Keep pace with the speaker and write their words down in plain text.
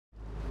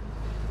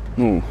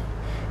ну,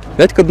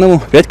 5 к 1,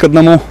 5 к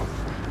 1,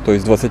 то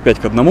есть 25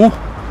 к 1.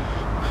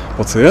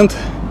 Пациент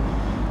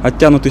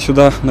оттянутый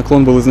сюда,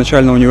 наклон был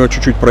изначально у него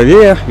чуть-чуть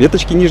правее,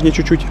 веточки нижние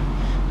чуть-чуть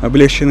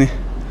облегчены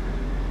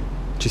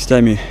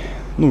частями,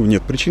 ну,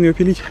 нет причин ее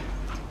пилить.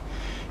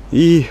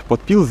 И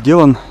подпил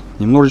сделан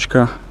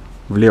немножечко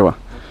влево.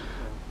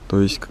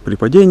 То есть при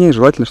падении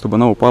желательно, чтобы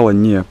она упала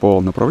не по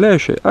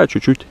направляющей, а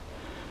чуть-чуть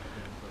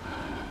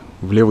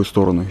в левую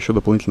сторону. Еще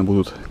дополнительно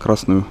будут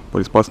красную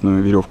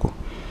полиспастную веревку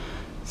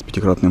с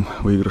 5-кратным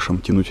выигрышем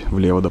тянуть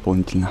влево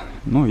дополнительно.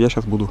 Но я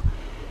сейчас буду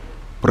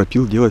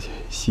пропил делать,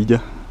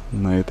 сидя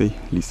на этой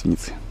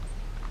лиственнице.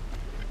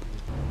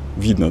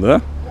 Видно,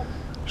 да,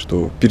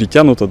 что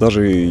перетянуто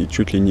даже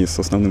чуть ли не с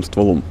основным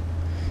стволом.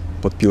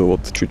 Подпил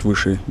вот чуть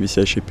выше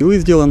висящей пилы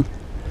сделан.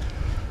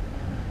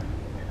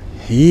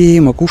 И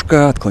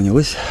макушка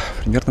отклонилась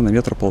примерно на 1,5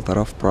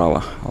 метра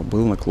вправо. А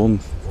был наклон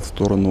в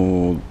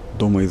сторону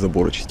дома и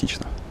забора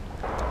частично.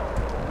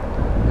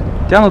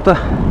 Тянуто.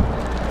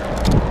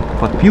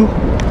 Подпил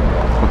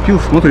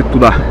смотрит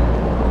туда.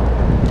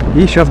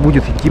 И сейчас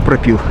будет идти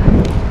пропил.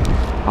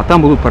 А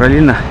там будут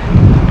параллельно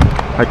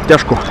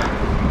оттяжку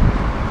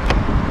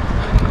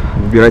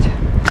выбирать.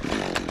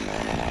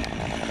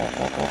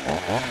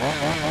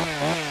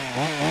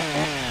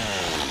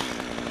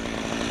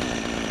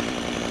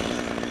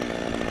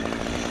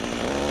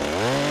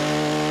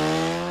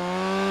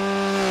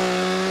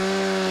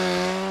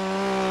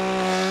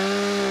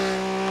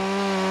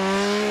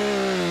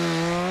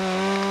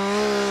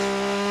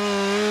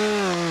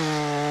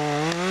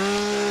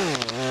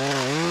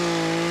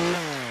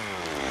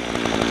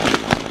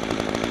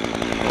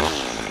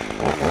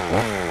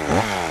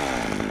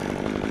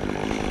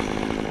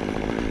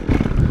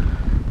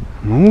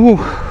 Ну,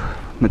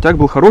 натяг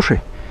был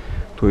хороший,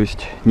 то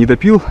есть не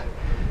допил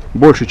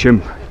больше,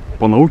 чем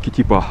по науке,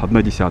 типа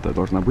 1/10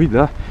 должна быть,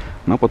 да,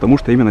 но потому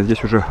что именно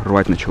здесь уже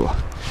рвать начало.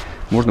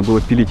 Можно было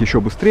пилить еще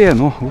быстрее,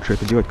 но лучше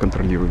это делать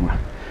контролируемо.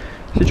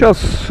 Сейчас,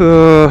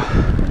 а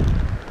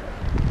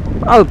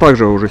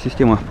также уже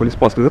система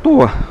полиспасты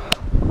готова,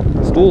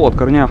 ствол от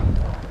корня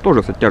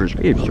тоже с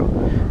оттяжечкой, и все,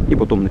 и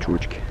потом на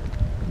чурочке.